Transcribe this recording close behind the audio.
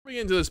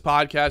Into this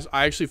podcast,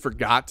 I actually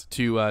forgot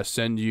to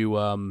send you.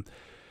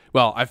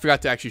 Well, I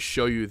forgot to actually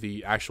show you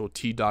the actual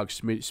T-Dog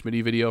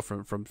Smitty video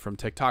from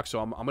TikTok. So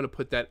I'm gonna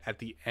put that at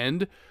the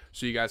end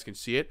so you guys can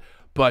see it.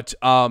 But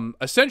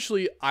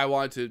essentially, I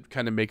wanted to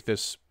kind of make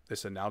this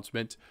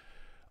announcement.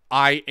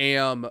 I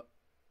am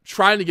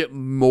trying to get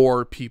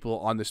more people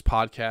on this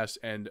podcast,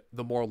 and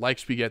the more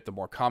likes we get, the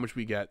more comments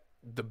we get,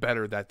 the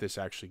better that this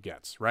actually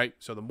gets, right?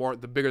 So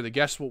the bigger the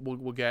guests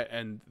we'll get,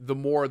 and the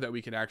more that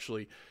we can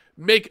actually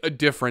make a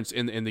difference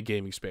in the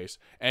gaming space.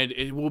 And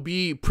it will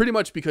be pretty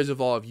much because of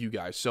all of you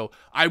guys. So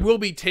I will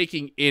be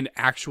taking in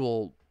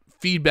actual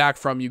feedback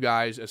from you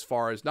guys as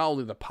far as not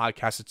only the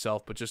podcast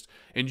itself, but just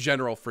in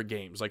general for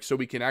games. Like, so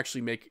we can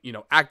actually make,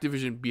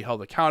 Activision be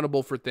held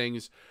accountable for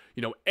things,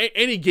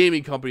 any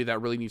gaming company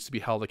that really needs to be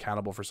held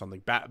accountable for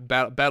something,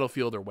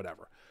 Battlefield or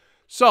whatever.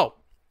 So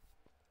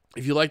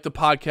if you like the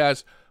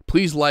podcast,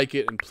 please like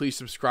it and please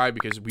subscribe,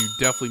 because we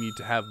definitely need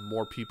to have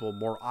more people,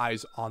 more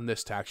eyes on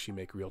this to actually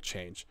make real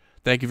change.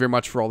 Thank you very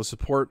much for all the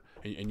support,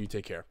 and you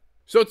take care.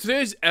 So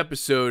today's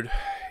episode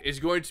is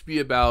going to be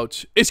it's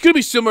going to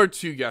be similar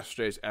to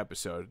yesterday's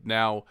episode.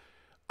 Now,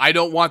 I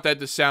don't want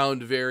that to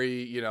sound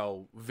very,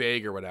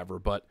 vague or whatever,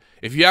 but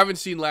if you haven't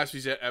seen last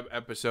week's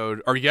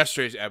episode or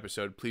yesterday's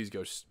episode, please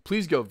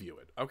go view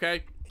it,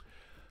 okay?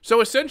 So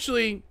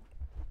essentially,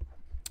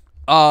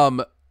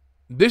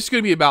 this is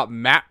going to be about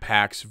map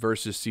packs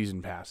versus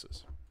season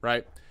passes,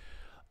 right?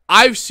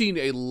 I've seen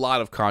a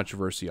lot of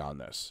controversy on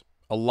this.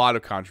 A lot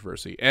of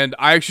controversy. And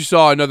I actually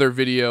saw another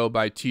video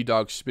by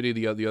T-Dog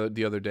Smitty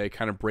the other day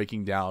kind of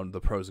breaking down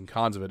the pros and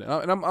cons of it.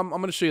 And I'm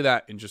going to show you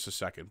that in just a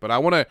second. But I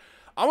want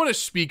to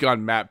speak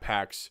on map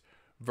packs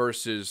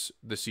versus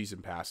the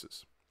season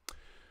passes.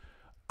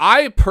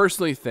 I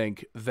personally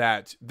think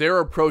that there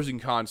are pros and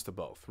cons to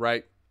both,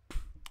 right?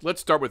 Let's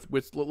start with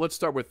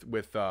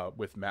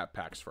map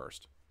packs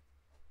first.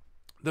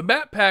 The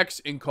map packs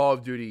in Call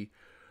of Duty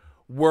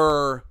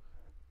were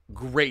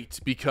great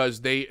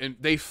because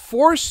they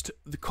forced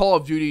the Call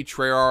of Duty,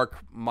 Treyarch,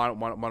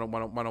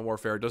 Modern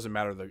Warfare. It doesn't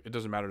matter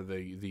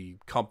the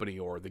company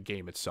or the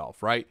game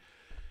itself, right?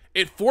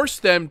 It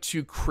forced them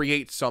to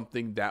create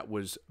something that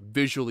was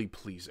visually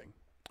pleasing.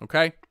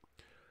 Okay,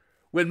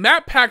 when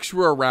map packs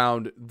were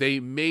around, they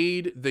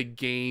made the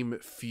game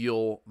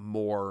feel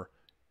more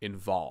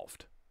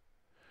involved.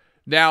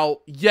 Now,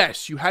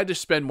 yes, you had to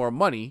spend more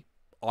money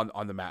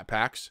on the map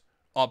packs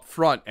up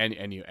front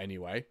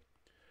anyway.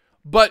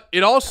 But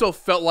it also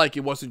felt like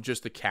it wasn't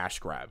just a cash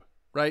grab,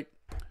 right?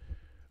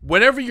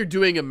 Whenever you're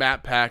doing a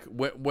map pack,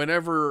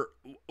 whenever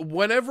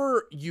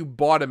you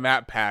bought a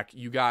map pack,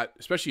 you got,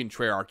 especially in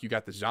Treyarch, you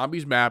got the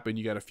zombies map and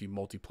you got a few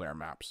multiplayer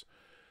maps.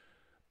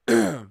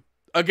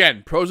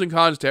 Again, pros and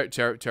cons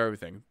to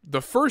everything.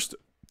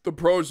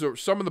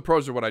 Some of the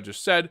pros are what I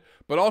just said,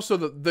 but also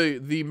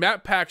the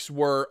map packs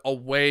were a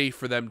way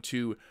for them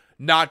to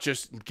not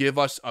just give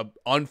us an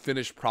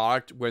unfinished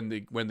product when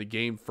the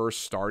game first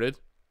started,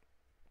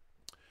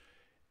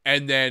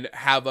 and then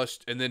have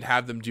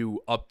them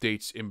do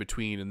updates in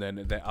between, and then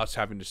us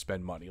having to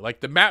spend money. Like,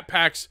 the map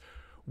packs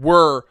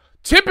were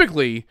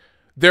typically,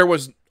 there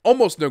was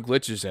almost no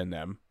glitches in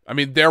them. I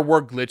mean, there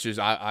were glitches,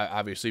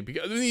 obviously,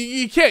 because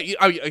you can't.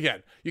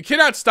 You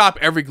cannot stop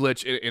every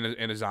glitch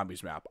in a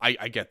zombies map.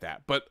 I get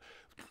that, but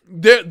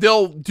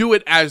they'll do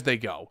it as they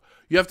go.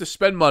 You have to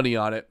spend money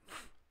on it.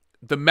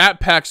 The map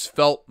packs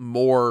felt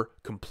more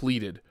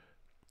completed,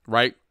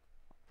 right?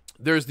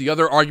 There's the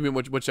other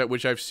argument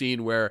which I've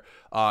seen where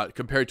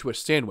compared to a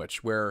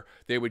sandwich, where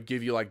they would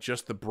give you like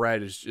just the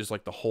bread is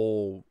like the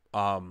whole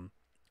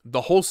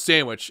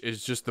sandwich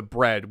is just the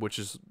bread, which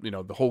is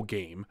the whole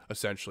game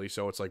essentially.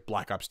 So it's like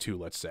Black Ops 2,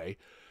 let's say,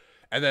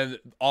 and then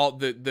all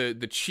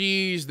the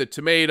cheese, the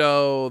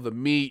tomato, the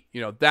meat,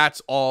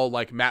 that's all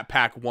like map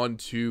pack 1,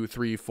 2,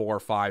 3, 4,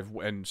 5,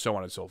 and so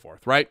on and so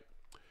forth, right?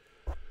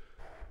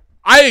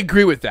 I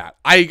agree with that.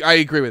 I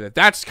agree with it.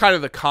 That's kind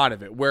of the con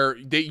of it, where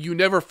you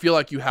never feel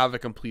like you have a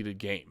completed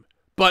game.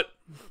 But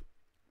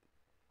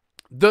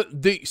the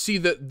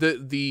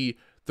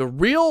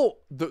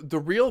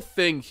real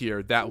thing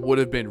here that would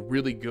have been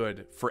really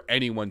good for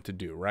anyone to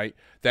do, right?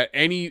 That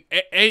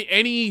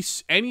any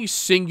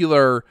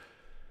singular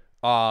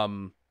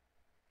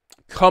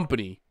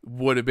company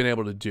would have been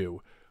able to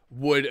do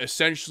would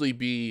essentially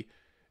be,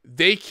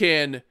 they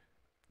can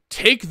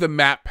take the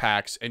map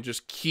packs and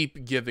just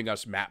keep giving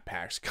us map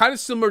packs. Kind of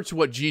similar to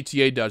what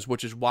GTA does,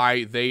 which is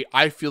why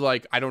I feel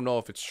like, I don't know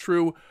if it's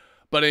true,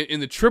 but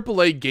in the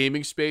AAA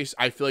gaming space,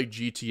 I feel like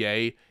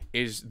GTA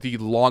is the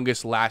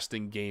longest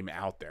lasting game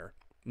out there.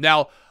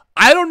 Now,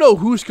 I don't know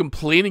who's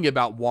complaining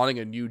about wanting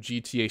a new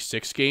GTA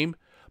 6 game,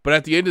 but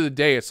at the end of the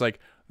day, it's like,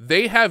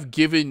 they have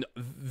given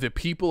the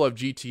people of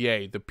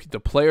GTA, the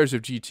players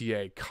of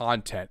GTA,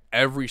 content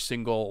every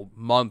single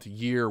month,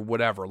 year,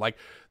 whatever. Like,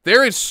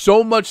 there is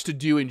so much to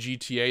do in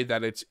GTA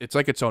that it's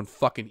like its own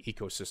fucking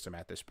ecosystem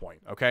at this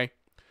point, okay?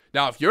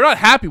 Now, if you're not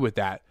happy with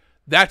that,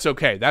 that's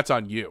okay. That's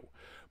on you.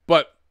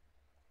 But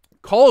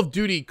Call of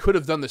Duty could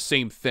have done the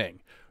same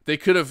thing. They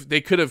could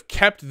have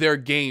kept their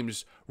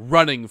games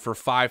running for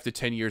 5 to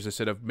 10 years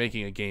instead of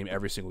making a game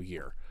every single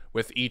year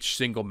with each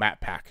single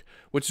map pack,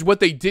 which is what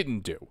they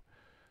didn't do.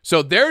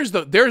 So there's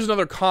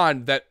another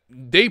con that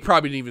they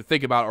probably didn't even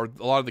think about, or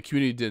a lot of the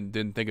community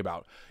didn't think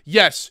about.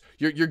 Yes,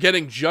 you're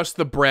getting just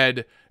the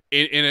bread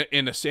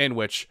in a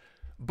sandwich,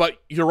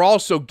 but you're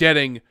also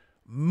getting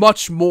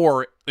much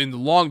more in the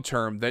long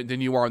term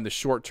than you are in the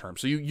short term.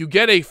 So you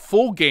get a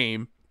full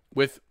game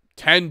with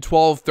 10,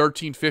 12,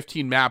 13,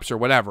 15 maps or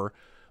whatever,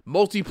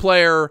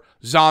 multiplayer,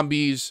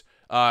 zombies,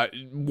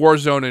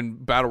 Warzone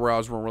and Battle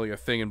Royales weren't really a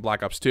thing in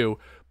Black Ops 2,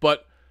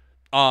 but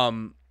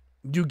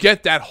you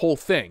get that whole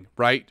thing,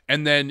 right?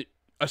 And then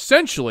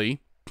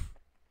essentially,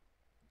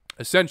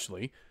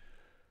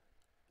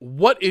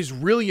 what is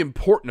really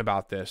important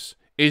about this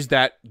is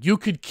that you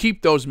could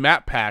keep those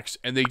map packs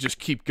and they just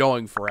keep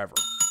going forever.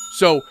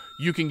 So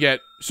you can get,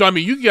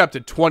 you can get up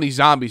to 20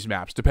 zombies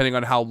maps depending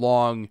on how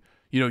long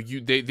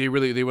they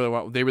really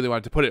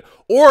wanted to put it.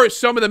 Or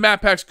some of the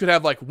map packs could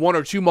have like 1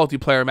 or 2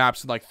 multiplayer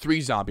maps and like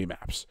 3 zombie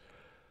maps.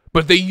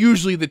 But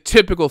the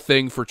typical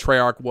thing for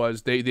Treyarch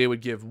was they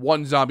would give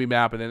 1 zombie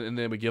map and then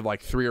they would give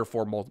like 3 or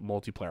 4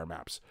 multiplayer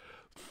maps.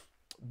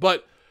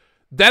 But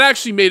that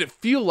actually made it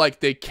feel like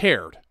they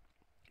cared.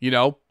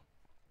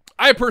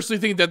 I personally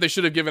think that they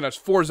should have given us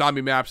 4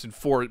 zombie maps and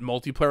 4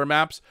 multiplayer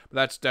maps.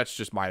 But that's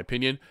just my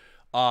opinion.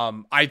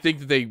 I think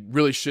that they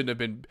really shouldn't have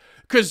been,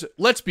 because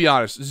let's be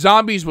honest,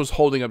 zombies was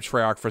holding up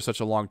Treyarch for such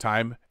a long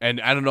time, and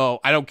I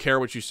don't care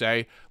what you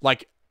say,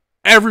 like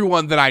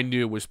everyone that I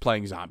knew was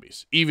playing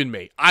zombies, even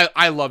me.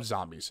 I love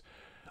zombies.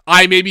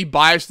 I may be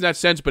biased in that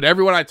sense, but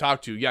everyone I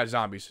talked to, yeah,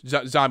 zombies,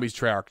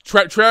 Treyarch.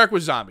 Treyarch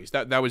was zombies.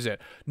 That was it.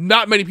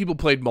 Not many people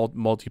played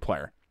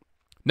multiplayer.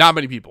 Not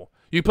many people.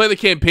 You play the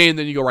campaign,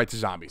 then you go right to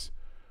zombies.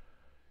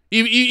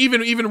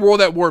 Even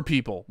World at War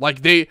people,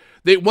 like they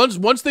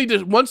once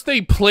they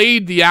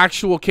played the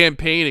actual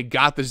campaign and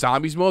got the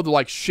zombies mode, they're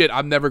like, shit,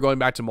 I'm never going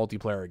back to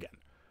multiplayer again.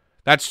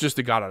 That's just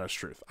the god honest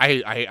truth.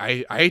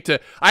 I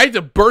hate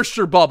to burst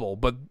your bubble,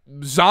 but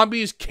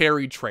zombies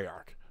carried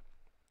Treyarch.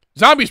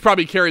 Zombies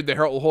probably carried the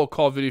whole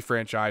Call of Duty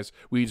franchise.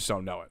 We just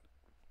don't know it.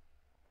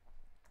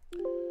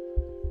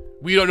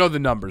 We don't know the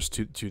numbers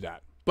to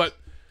that. But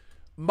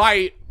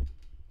my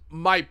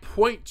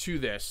point to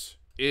this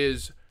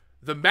is,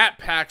 the map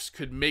packs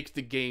could make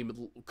the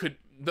game,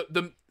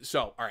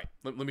 all right,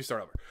 let me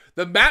start over.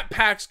 The map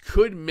packs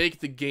could make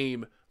the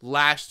game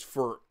last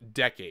for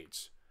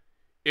decades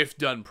if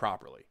done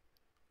properly.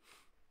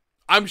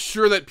 I'm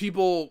sure that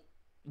people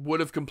would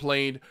have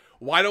complained,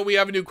 why don't we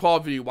have a new Call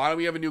of Duty? Why don't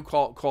we have a new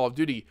Call of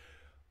Duty?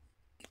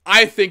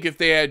 I think if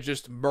they had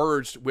just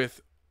merged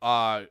with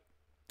the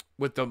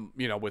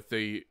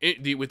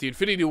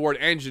Infinity Ward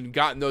engine,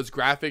 gotten those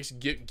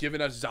graphics,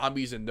 given us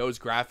zombies and those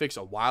graphics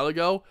a while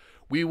ago,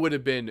 we would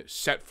have been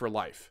set for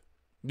life.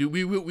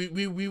 We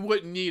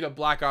wouldn't need a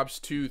Black Ops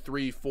 2,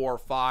 3, 4,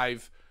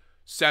 5,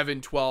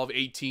 7, 12,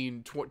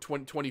 18,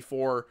 20,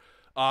 24,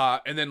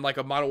 and then like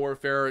a Modern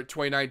Warfare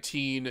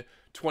 2019,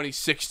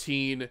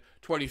 2016,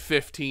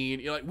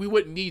 2015. We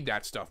wouldn't need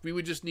that stuff. We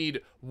would just need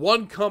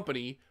one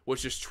company,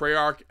 which is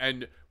Treyarch,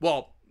 and,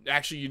 well,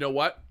 actually, you know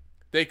what?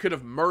 They could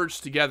have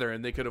merged together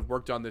and they could have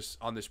worked on this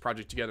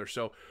project together.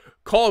 So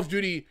Call of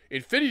Duty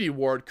Infinity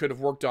Ward could have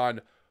worked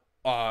on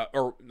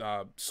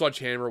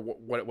Sledgehammer,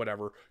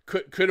 whatever,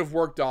 could have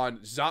worked on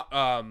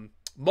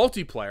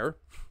multiplayer.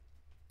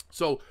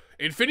 So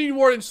Infinity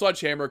Ward and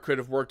Sledgehammer could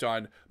have worked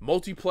on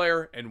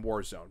multiplayer and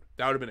Warzone.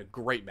 That would have been a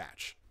great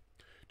match.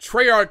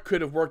 Treyarch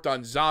could have worked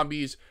on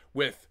zombies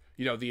with,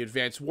 the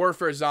Advanced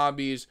Warfare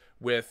zombies,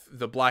 with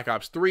the Black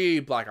Ops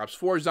 3, Black Ops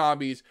 4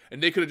 zombies,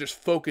 and they could have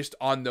just focused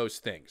on those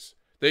things.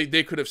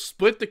 They could have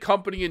split the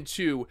company in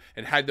two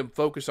and had them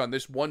focus on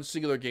this one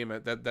singular game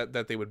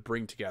that they would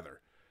bring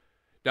together.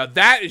 Now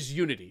that is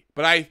unity,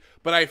 but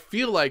I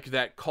feel like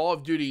that Call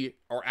of Duty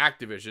or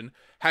Activision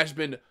has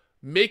been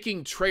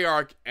making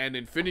Treyarch and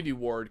Infinity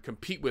Ward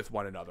compete with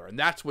one another, and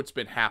that's what's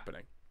been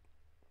happening.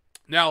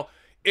 Now,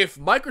 if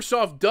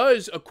Microsoft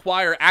does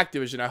acquire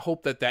Activision, I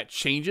hope that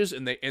changes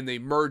and they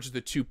merge the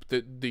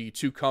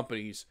two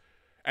companies,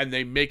 and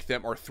they make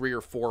them, or 3 or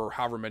 4 or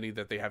however many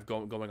that they have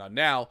going on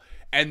now,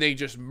 and they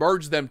just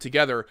merge them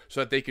together so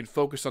that they can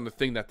focus on the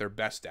thing that they're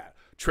best at.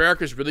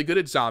 Treyarch is really good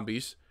at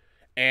zombies,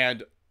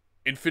 and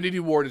Infinity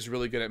Ward is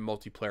really good at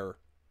multiplayer,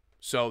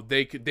 so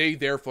they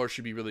therefore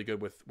should be really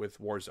good with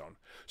Warzone.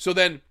 So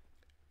then,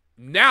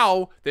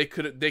 now they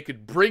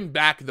could bring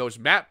back those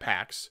map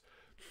packs,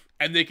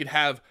 and they could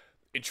have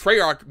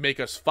Treyarch make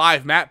us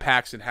 5 map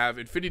packs and have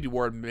Infinity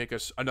Ward make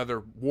us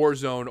another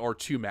Warzone or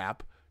 2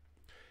 map,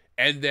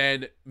 and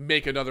then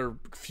make another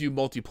few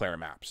multiplayer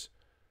maps.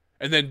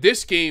 And then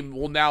this game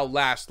will now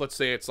last, let's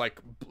say it's like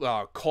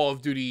Call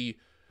of Duty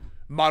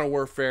Modern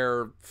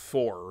Warfare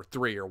 4 or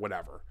 3 or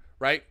whatever,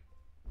 right?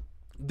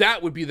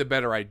 That would be the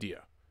better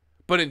idea.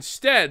 But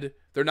instead,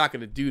 they're not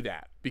going to do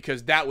that,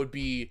 because that would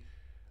be...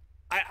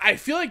 I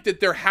feel like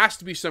that there has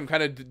to be some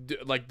kind of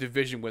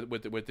division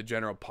with the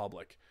general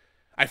public.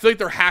 I feel like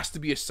there has to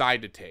be a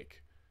side to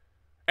take.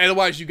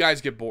 Otherwise, you guys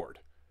get bored.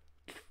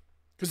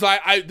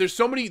 Because there's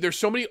so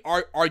many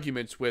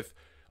arguments with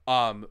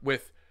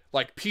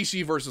like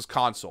PC versus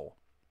console,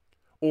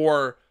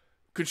 or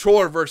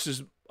controller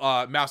versus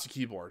mouse and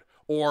keyboard,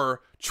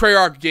 or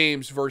Treyarch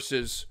games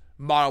versus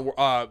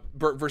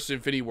versus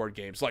Infinity Ward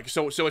games. Like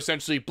so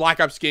essentially Black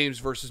Ops games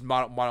versus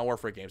Modern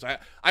Warfare games.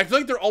 I feel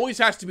like there always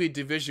has to be a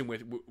division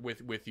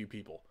with you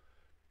people.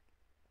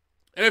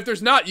 And if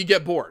there's not, you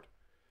get bored.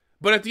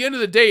 But at the end of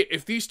the day,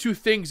 if these two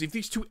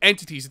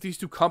entities, if these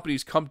two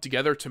companies come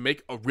together to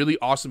make a really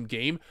awesome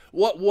game,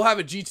 we'll have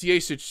a GTA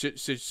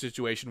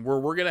situation where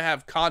we're gonna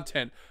have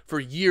content for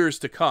years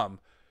to come,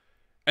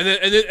 and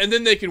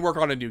then they can work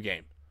on a new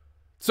game,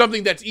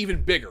 something that's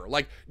even bigger.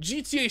 Like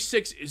GTA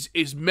 6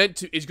 is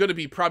going to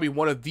be probably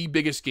one of the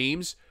biggest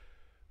games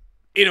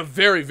in a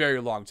very,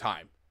 very long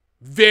time.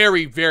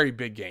 Very, very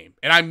big game,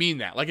 and I mean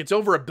that. Like it's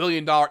over $1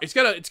 billion. It's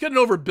got an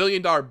over $1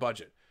 billion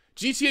budget.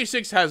 GTA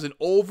 6 has an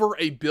over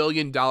 $1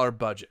 billion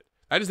budget.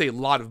 That is a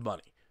lot of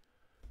money.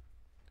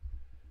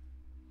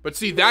 But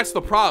see, that's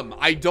the problem.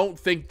 I don't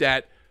think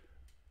that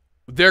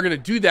they're going to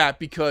do that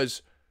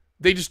because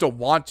they just don't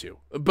want to.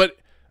 But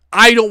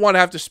I don't want to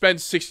have to spend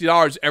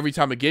 $60 every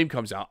time a game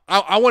comes out.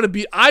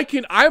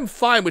 I'm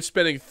fine with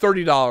spending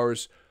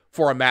 $30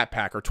 for a map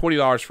pack or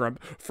 $20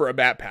 for a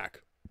map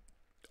pack.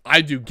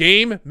 I do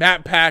game,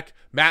 map pack,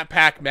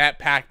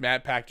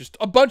 just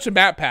a bunch of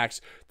map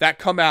packs that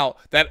come out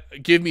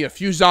that give me a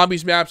few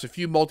zombies maps, a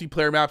few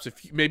multiplayer maps,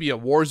 maybe a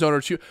Warzone or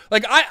two.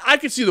 Like I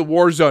could see the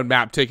Warzone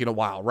map taking a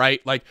while,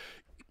 right? Like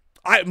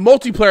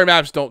multiplayer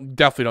maps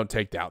definitely don't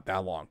take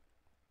that long.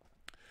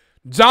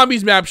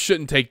 Zombies maps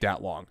shouldn't take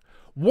that long.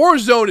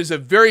 Warzone is a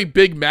very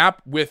big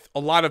map with a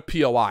lot of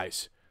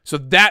POIs, so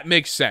that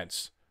makes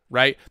sense.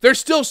 Right? There's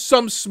still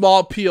some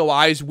small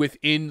POIs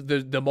within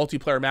the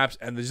multiplayer maps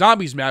and the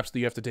zombies maps that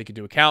you have to take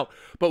into account.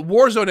 But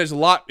Warzone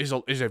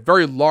is a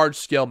very large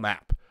scale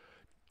map.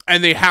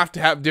 And they have to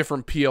have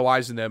different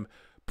POIs in them,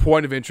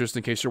 point of interest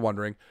in case you're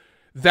wondering,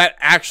 that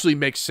actually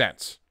makes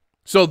sense.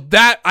 So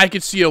that I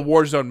could see a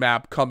Warzone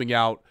map coming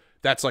out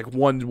that's like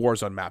one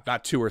Warzone map,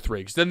 not 2 or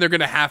 3. Because then they're going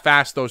to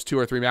half-ass those 2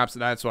 or 3 maps,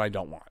 and that's what I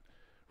don't want.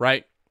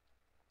 Right?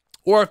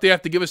 Or if they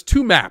have to give us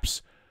 2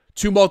 maps,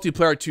 2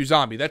 multiplayer, 2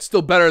 zombie. That's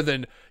still better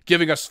than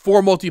giving us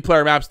 4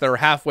 multiplayer maps that are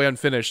halfway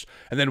unfinished,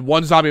 and then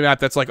 1 zombie map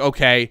that's like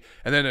okay,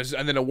 and then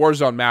a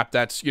Warzone map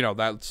that's, you know,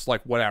 that's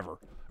like whatever,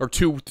 or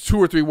two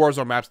or 3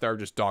 Warzone maps that are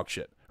just dog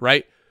shit.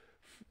 Right?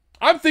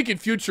 I'm thinking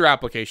future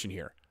application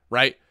here.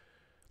 Right?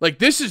 Like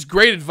this is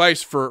great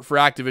advice for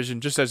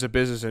Activision just as a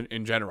business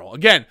in general.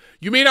 Again,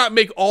 you may not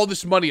make all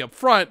this money up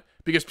front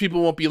because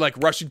people won't be like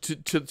rushing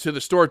to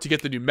the store to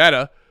get the new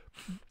meta.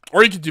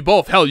 Or you could do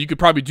both. Hell, you could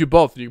probably do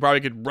both. You probably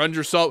could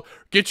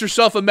get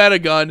yourself a meta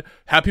gun,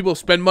 have people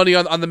spend money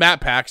on the map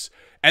packs,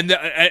 and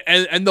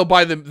they'll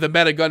buy the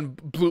meta gun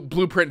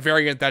blueprint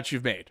variant that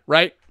you've made,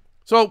 right?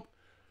 So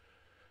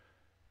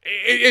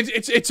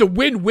it's a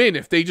win-win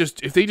if they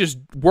just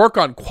work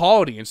on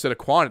quality instead of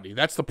quantity.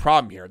 That's the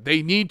problem here.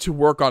 They need to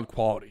work on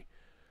quality.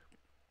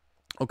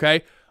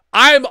 Okay?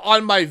 I'm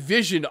on my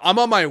vision. I'm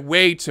on my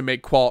way to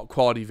make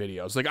quality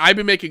videos. Like I've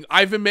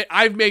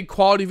made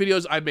quality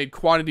videos. I've made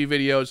quantity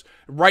videos.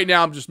 Right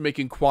now, I'm just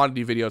making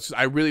quantity videos because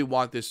I really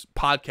want this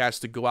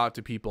podcast to go out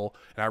to people,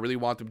 and I really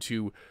want them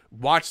to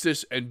watch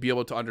this and be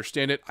able to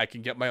understand it. I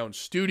can get my own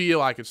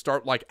studio. I can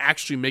start like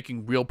actually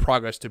making real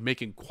progress to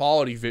making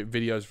quality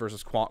videos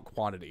versus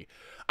quantity.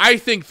 I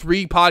think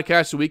 3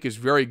 podcasts a week is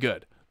very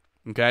good.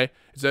 Okay,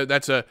 so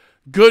that's a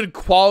good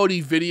quality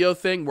video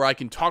thing where I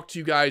can talk to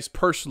you guys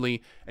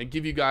personally and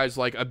give you guys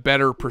like a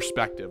better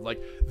perspective.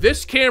 Like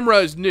this camera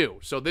is new,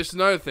 so this is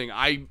another thing.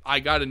 I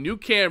got a new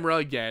camera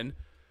again,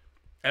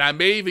 and I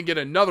may even get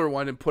another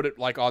one and put it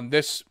like on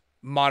this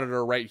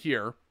monitor right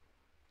here.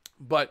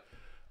 But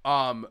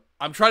I'm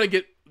trying to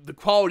get the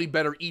quality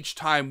better each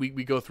time we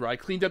go through. I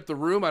cleaned up the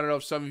room. I don't know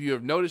if some of you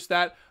have noticed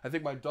that. I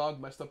think my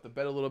dog messed up the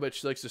bed a little bit.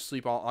 She likes to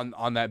sleep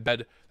on that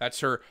bed. That's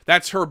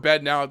her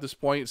bed now at this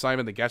point. It's not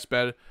even the guest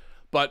bed.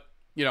 But,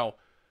 you know,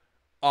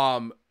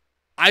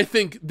 I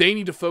think they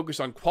need to focus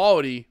on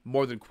quality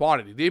more than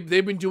quantity.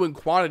 They've been doing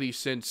quantity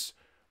since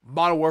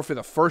Modern Warfare,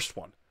 the first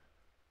one.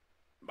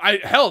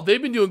 Hell, they've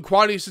been doing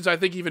quantity since I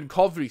think even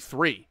Call of Duty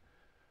 3.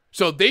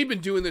 So they've been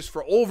doing this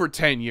for over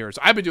 10 years.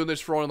 I've been doing this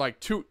for only like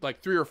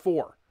 3 or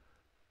 4.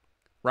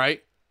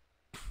 Right?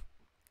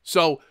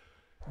 So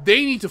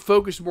they need to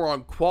focus more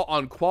on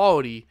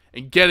quality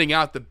and getting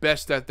out the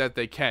best that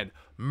they can.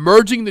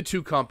 Merging the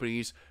two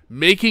companies,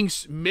 making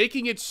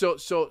it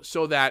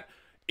so that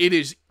it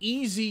is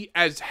easy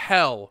as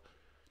hell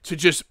to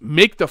just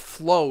make the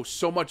flow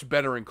so much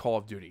better in Call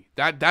of Duty.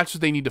 That's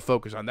what they need to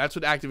focus on. That's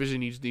what Activision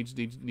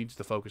needs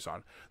to focus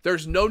on.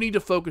 There's no need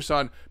to focus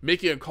on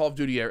making a Call of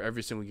Duty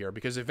every single year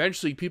because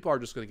eventually people are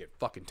just going to get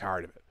fucking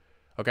tired of it.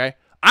 Okay?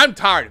 I'm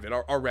tired of it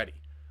already.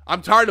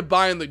 I'm tired of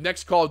buying the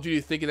next Call of Duty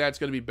thinking that it's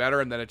going to be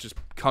better, and then it just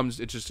comes.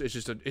 It's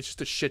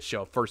just a shit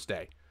show. First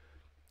day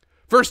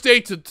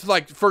to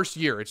like first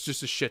year, it's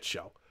just a shit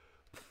show.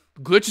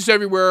 Glitches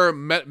everywhere,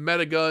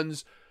 meta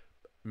guns,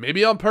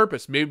 maybe on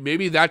purpose.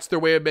 Maybe that's their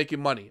way of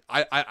making money.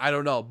 I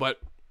don't know,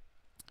 but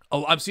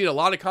I'm seeing a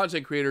lot of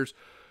content creators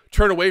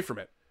turn away from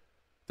it.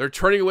 They're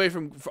turning away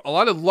from a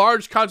lot of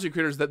large content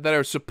creators that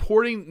are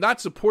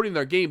not supporting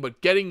their game,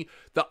 but getting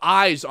the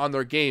eyes on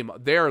their game.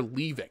 They're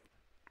leaving.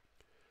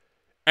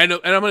 And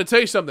I'm going to tell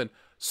you something.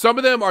 Some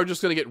of them are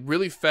just going to get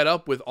really fed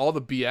up with all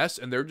the BS,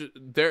 and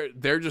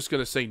they're just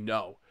going to say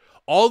no.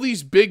 All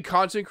these big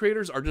content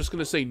creators are just going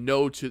to say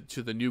no to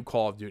the new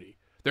Call of Duty.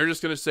 They're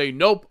just going to say,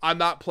 nope, I'm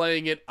not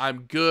playing it.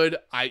 I'm good.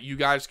 You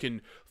guys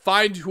can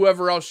find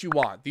whoever else you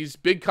want. These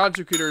big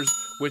content creators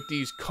with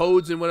these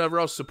codes and whatever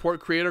else, support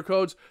creator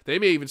codes, they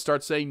may even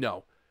start saying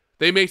no.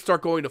 They may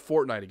start going to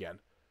Fortnite again.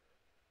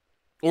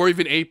 Or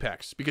even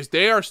Apex. Because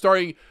they are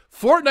starting...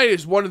 Fortnite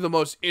is one of the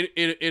most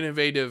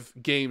innovative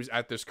games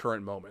at this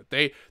current moment.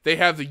 They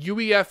have the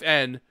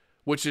UEFN,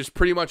 which is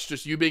pretty much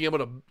just you being able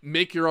to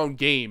make your own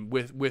game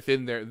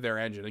within their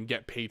engine and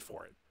get paid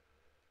for it.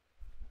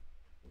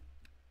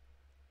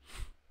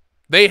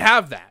 They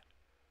have that.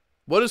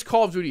 What does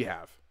Call of Duty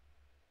have?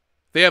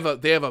 They have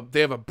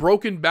a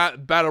broken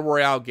battle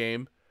royale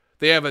game.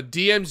 They have a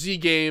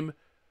DMZ game.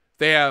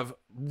 They have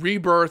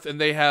Rebirth,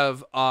 and they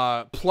have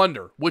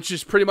Plunder, which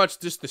is pretty much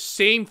just the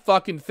same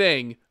fucking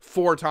thing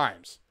 4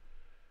 times,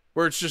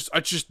 where it's just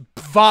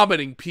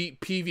vomiting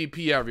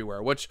PvP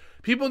everywhere. Which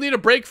people need a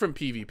break from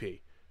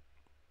PvP.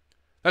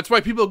 That's why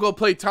people go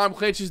play Tom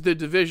Clancy's The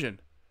Division,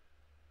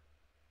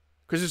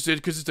 because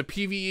it's a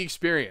PvE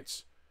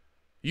experience.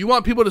 You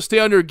want people to stay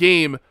on your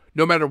game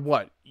no matter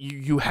what.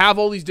 You have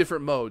all these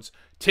different modes.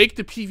 Take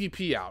the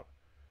PvP out.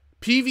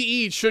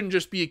 PvE shouldn't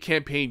just be a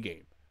campaign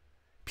game.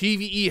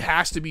 PvE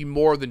has to be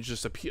more than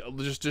just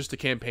a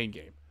campaign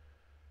game.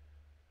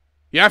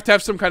 You have to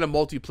have some kind of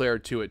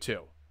multiplayer to it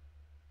too.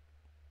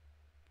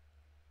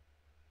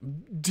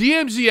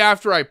 DMZ,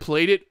 after I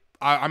played it,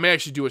 I may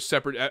actually do a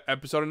separate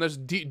episode on this.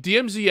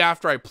 DMZ,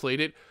 after I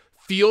played it,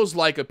 feels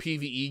like a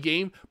PvE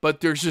game,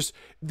 but there's just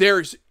the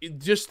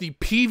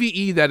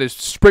PvE that is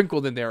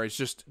sprinkled in there is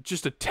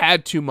just a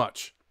tad too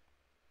much.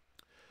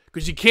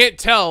 Because you can't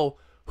tell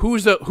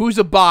who's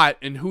a bot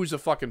and who's a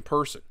fucking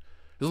person.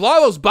 Because a lot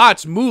of those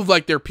bots move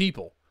like they're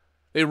people.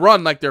 They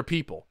run like they're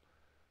people.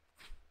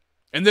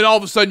 And then all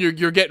of a sudden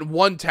you're getting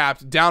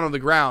one-tapped down on the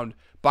ground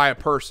by a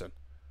person.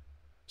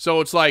 So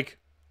it's like,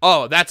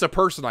 oh, that's a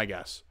person, I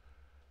guess.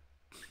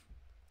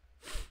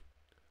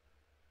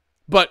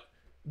 But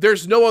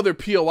there's no other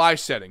POI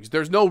settings.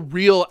 There's no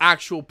real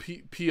actual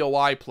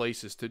POI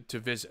places to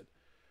visit.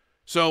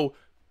 So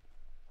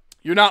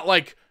you're not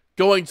like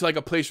going to like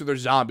a place where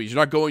there's zombies.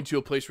 You're not going to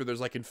a place where there's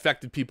like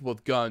infected people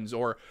with guns,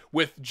 or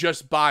with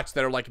just bots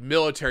that are like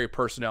military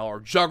personnel or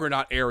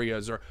juggernaut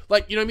areas, or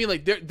like, you know what I mean?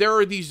 Like there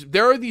are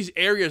these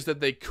areas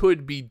that they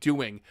could be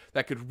doing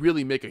that could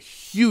really make a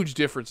huge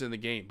difference in the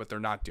game, but they're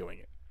not doing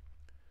it.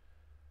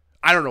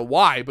 I don't know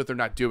why, but they're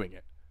not doing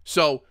it.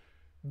 So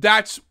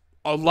that's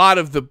a lot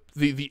of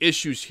the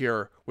issues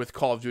here with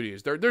Call of Duty.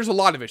 Is there's a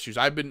lot of issues.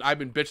 I've been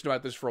bitching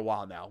about this for a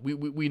while now.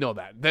 We know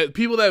that. The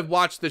people that have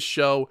watched this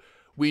show,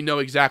 we know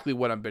exactly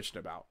what I'm bitching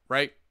about,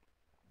 right?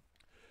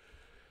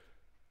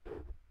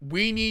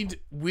 We need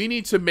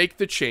to make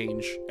the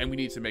change, and we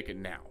need to make it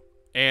now.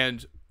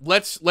 And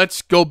let's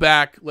go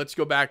back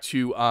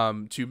to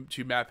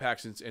map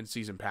packs and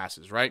season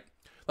passes, right?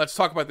 Let's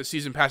talk about the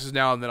season passes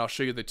now, and then I'll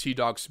show you the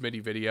T-Dog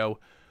Smitty video,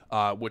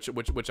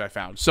 which I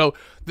found. So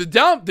the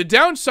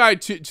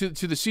downside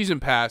to the season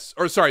pass,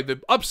 or sorry,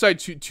 the upside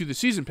to the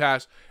season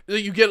pass,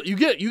 you get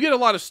a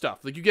lot of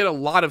stuff. Like, you get a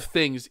lot of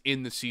things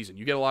in the season.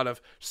 You get a lot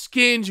of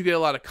skins, you get a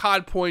lot of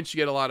COD points, you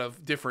get a lot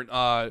of different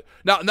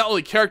not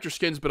only character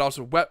skins but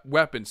also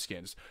weapon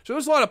skins. So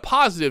there's a lot of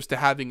positives to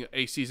having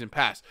a season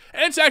pass,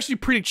 and it's actually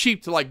pretty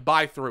cheap to like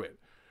buy through it.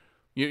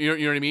 You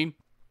know what I mean?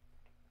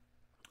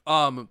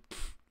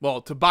 Well,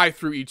 to buy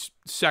through each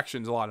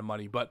section is a lot of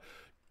money, but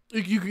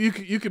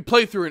you can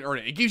play through and earn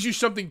it. It gives you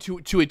something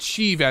to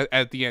achieve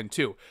at the end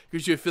too. It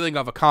gives you a feeling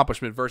of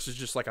accomplishment versus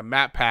just like a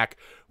map pack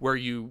where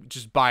you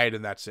just buy it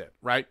and that's it,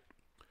 right?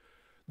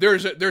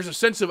 There's a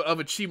sense of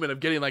achievement of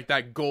getting like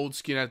that gold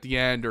skin at the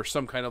end, or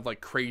some kind of like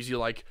crazy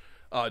like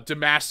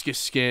Damascus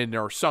skin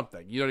or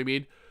something. You know what I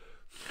mean?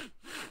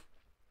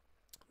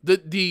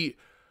 The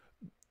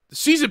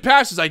season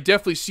passes, I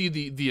definitely see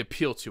the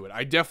appeal to it.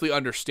 I definitely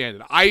understand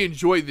it. I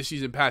enjoy the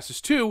season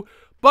passes too,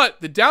 but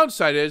the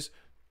downside is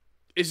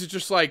it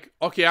just like,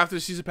 okay, after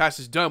the season pass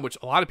is done, which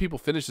a lot of people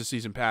finish the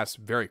season pass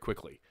very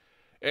quickly.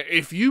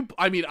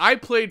 I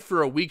played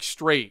for a week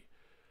straight,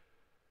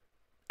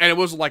 and it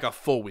wasn't like a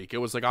full week. It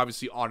was like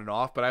obviously on and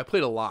off, but I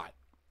played a lot.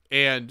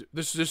 And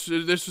this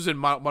was in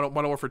Modern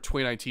Warfare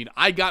 2019.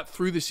 I got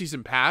through the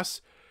season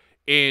pass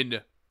in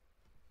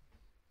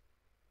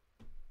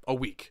a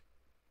week.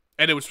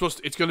 And it was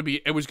going to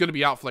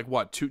be out for like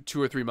what,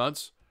 two or 3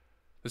 months.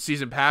 The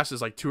season pass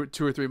is like two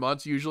or 3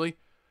 months usually.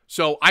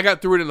 So I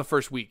got through it in the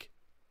first week.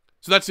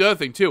 So that's the other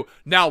thing too.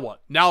 Now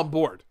what? Now I'm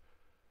bored.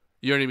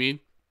 You know what I mean?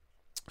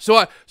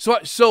 So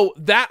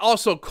that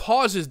also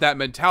causes that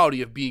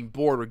mentality of being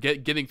bored, or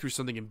getting through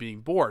something and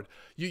being bored.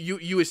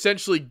 You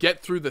essentially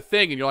get through the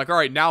thing and you're like, all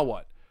right, now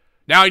what?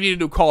 Now I need a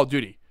new Call of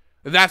Duty.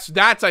 That's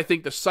I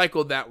think the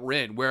cycle that we're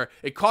in, where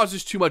it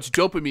causes too much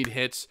dopamine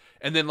hits,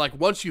 and then like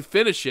once you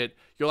finish it,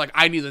 you're like,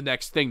 I need the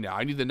next thing now.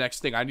 I need the next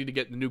thing. I need to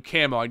get the new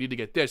camo. I need to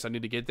get this. I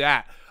need to get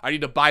that. I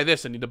need to buy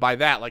this. I need to buy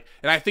that. Like,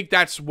 and I think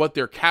that's what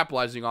they're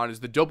capitalizing on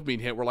is the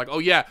dopamine hit. We're like, oh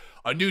yeah,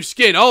 a new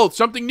skin. Oh,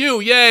 something new.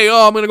 Yay.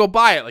 Oh, I'm gonna go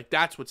buy it. Like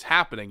that's what's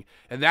happening,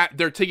 and that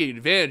they're taking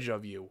advantage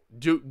of you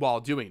while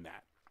doing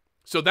that.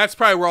 So that's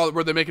probably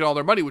where they're making all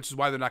their money, which is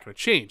why they're not going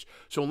to change.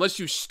 So unless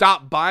you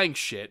stop buying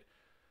shit,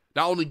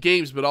 not only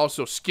games, but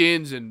also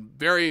skins and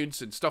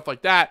variants and stuff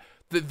like that,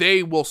 that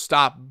they will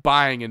stop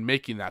buying and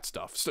making that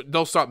stuff. So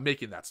they'll stop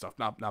making that stuff,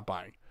 not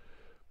buying.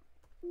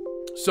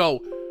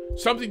 So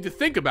something to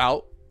think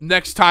about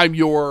next time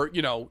you're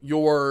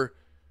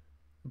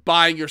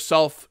buying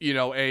yourself,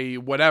 a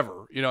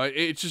whatever.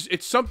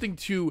 It's something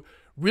to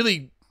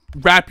really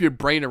wrap your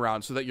brain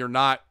around so that you're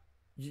not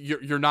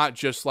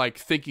just like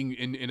thinking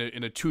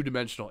in a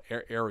two-dimensional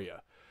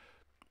area.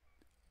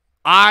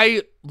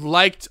 I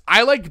liked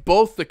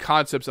both the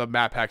concepts of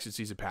map packs and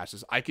season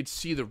passes. I could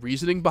see the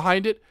reasoning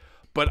behind it,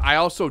 but I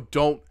also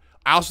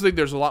think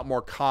there's a lot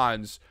more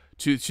cons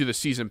to the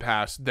season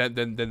pass than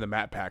the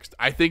map packs.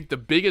 I think the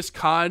biggest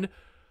con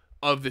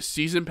of the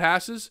season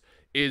passes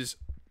is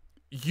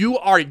you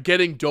are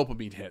getting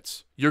dopamine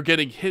hits. You're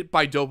getting hit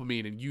by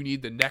dopamine and you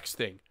need the next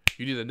thing.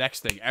 You need the next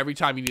thing every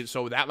time you need it.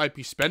 So that might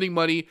be spending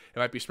money. It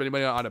might be spending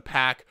money on a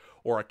pack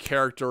or a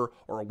character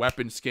or a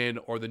weapon skin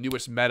or the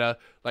newest meta.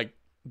 Like,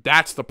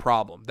 that's the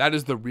problem. That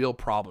is the real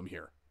problem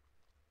here.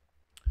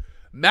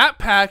 Map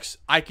packs,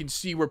 I can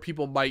see where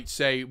people might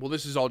say, well,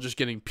 this is all just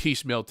getting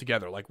piecemealed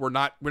together. Like we're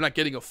not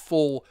getting a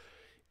full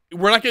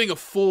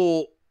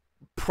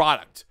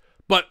product.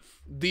 But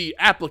the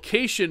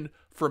application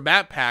for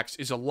map packs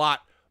is a lot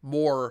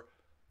more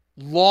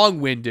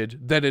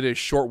long-winded than it is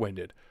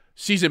short-winded.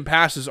 Season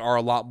passes are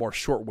a lot more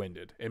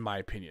short-winded, in my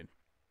opinion.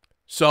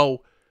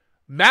 So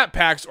map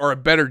packs are a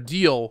better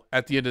deal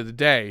at the end of the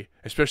day,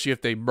 especially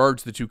if they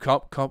merge the two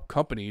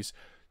companies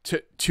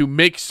to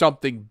make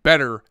something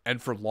better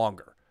and for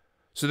longer.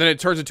 So then it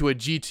turns into a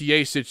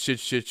GTA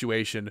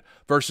situation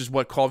versus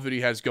what Call of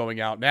Duty has going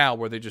out now,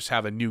 where they just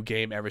have a new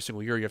game every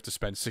single year. You have to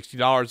spend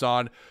 $60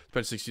 on,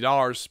 spend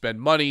 $60, spend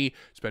money,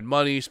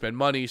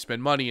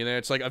 and then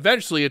it's like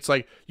eventually it's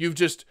like you've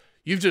just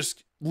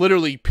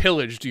literally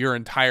pillaged your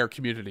entire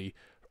community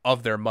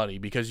of their money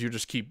because you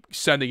just keep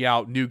sending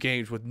out new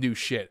games with new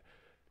shit.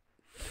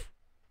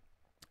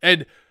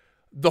 And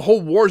the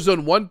whole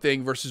Warzone 1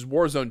 thing versus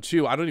Warzone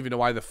 2, I don't even know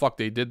why the fuck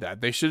they did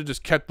that. They should have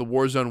just kept the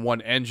Warzone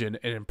 1 engine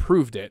and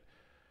improved it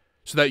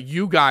so that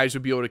you guys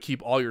would be able to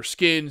keep all your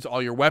skins,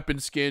 all your weapon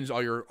skins,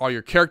 all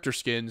your character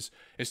skins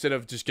instead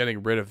of just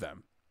getting rid of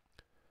them.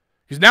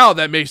 Because now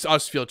that makes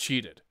us feel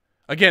cheated.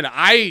 Again,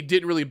 I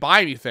didn't really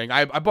buy anything.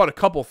 I bought a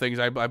couple things,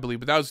 I believe,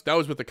 but that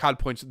was with the COD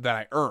points that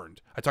I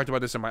earned. I talked about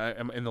this in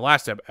the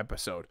last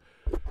episode.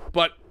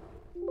 But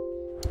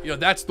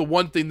that's the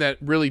one thing that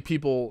really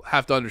people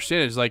have to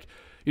understand is like,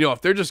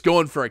 if they're just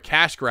going for a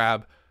cash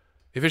grab,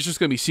 if it's just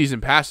going to be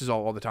season passes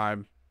all the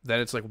time,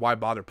 then it's like, why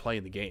bother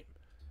playing the game?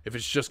 If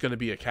it's just going to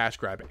be a cash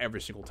grab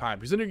every single time.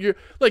 Because then you're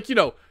like,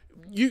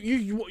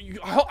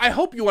 I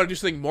hope you want to do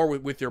something more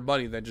with your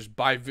money than just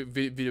buy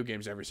video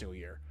games every single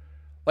year.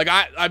 Like,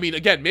 I mean,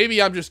 again,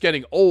 maybe I'm just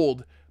getting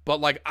old,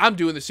 but like I'm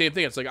doing the same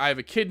thing. It's like I have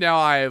a kid now.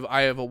 I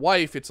have a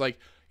wife. It's like,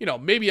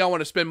 maybe I want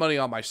to spend money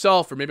on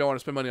myself, or maybe I want to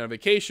spend money on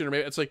vacation, or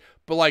maybe it's like,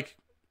 but like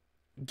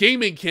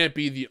gaming can't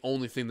be the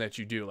only thing that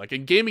you do. Like,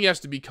 and gaming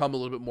has to become a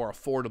little bit more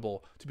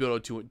affordable to be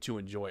able to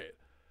enjoy it.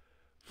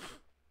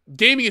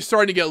 Gaming is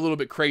starting to get a little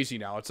bit crazy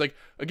now. It's like,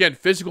 again,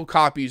 physical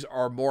copies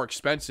are more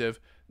expensive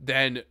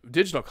than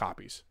digital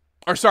copies.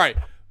 Or sorry,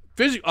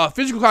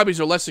 physical copies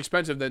are less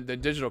expensive than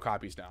digital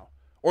copies now.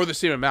 Or the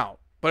same amount.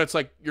 But it's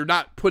like you're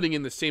not putting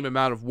in the same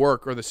amount of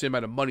work or the same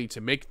amount of money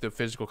to make the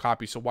physical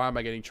copy, so why am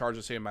I getting charged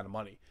the same amount of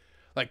money?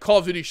 Like, Call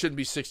of Duty shouldn't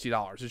be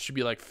 $60. It should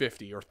be like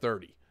 $50 or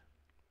 $30.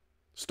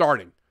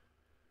 Starting.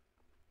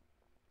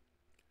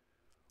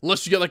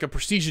 Unless you get like a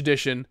Prestige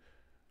Edition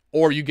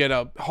or you get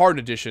a Hardened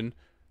Edition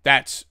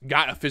that's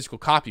got a physical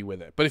copy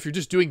with it. But if you're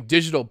just doing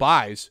digital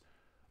buys,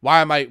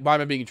 why am I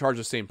being charged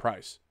the same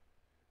price?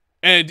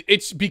 And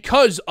it's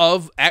because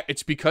of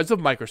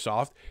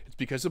Microsoft, it's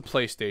because of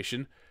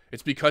PlayStation,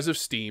 it's because of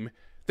Steam.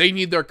 They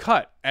need their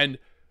cut. And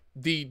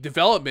the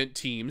development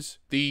teams,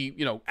 the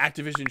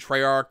Activision,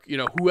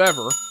 Treyarch,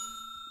 whoever,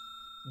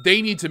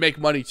 they need to make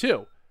money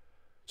too.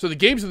 So the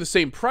games are the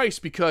same price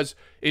because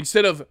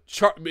instead of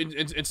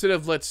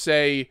let's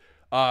say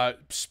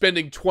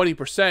spending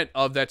 20%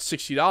 of that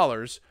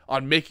 $60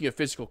 on making a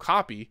physical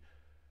copy,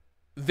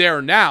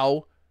 they're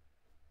now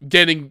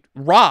getting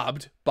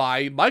robbed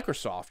by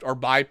Microsoft or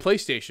by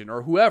PlayStation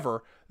or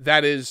whoever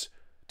that is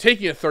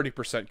taking a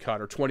 30%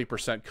 cut or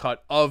 20%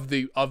 cut of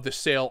the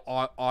sale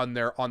on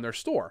their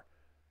store.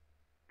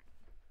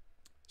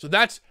 So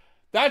that's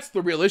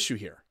the real issue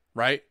here,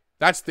 right?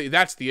 That's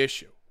the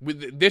issue.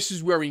 This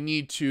is where we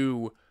need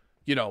to,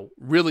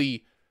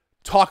 really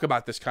talk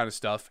about this kind of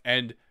stuff,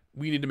 and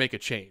we need to make a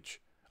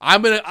change.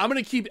 I'm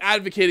gonna keep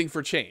advocating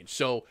for change.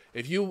 So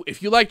if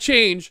you like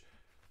change,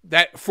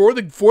 that for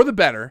the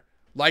better,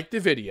 like the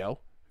video,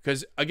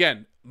 because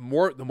again,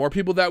 the more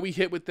people that we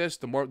hit with this,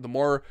 the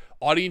more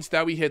audience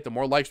that we hit, the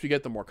more likes we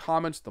get, the more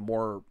comments, the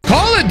more.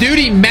 Call of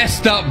Duty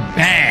messed up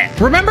bad.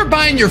 Remember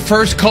buying your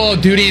first Call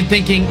of Duty and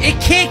thinking,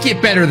 it can't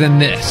get better than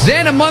this.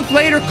 Then a month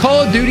later,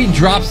 Call of Duty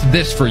drops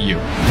this for you.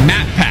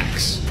 Map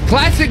packs.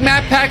 Classic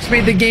map packs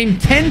made the game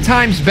 10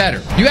 times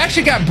better. You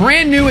actually got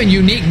brand new and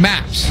unique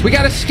maps. We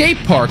got a skate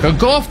park, a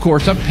golf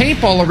course, a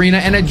paintball arena,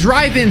 and a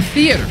drive-in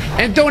theater.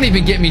 And don't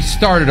even get me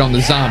started on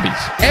the zombies.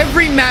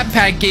 Every map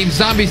pack gave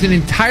zombies an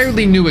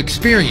entirely new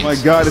experience. Oh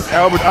my God, it's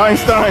Albert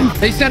Einstein.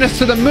 They sent us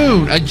to the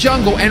moon, a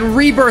jungle, and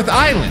Rebirth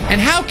Island.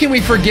 And how can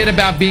we forget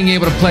about being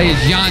able to play as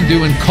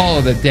Yondu in Call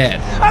of the Dead?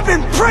 I've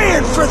been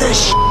praying for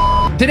this.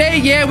 Today,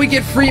 yeah, we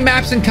get free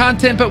maps and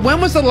content, but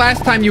when was the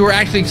last time you were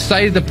actually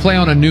excited to play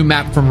on a new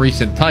map from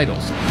recent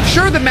titles?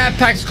 Sure, the map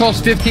packs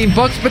cost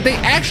 $15, but they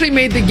actually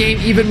made the game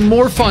even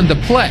more fun to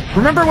play.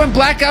 Remember when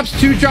Black Ops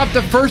 2 dropped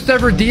the first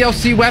ever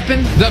DLC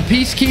weapon, the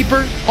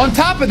Peacekeeper? On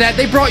top of that,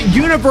 they brought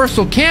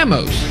universal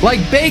camos, like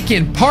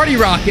Bacon, Party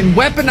Rock, and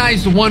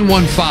weaponized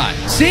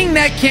 115. Seeing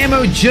that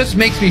camo just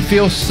makes me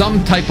feel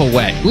some type of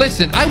way.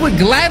 Listen, I would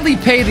gladly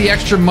pay the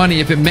extra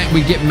money if it meant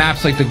we get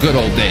maps like the good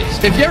old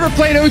days. If you ever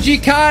played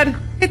OG COD,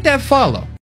 hit that follow.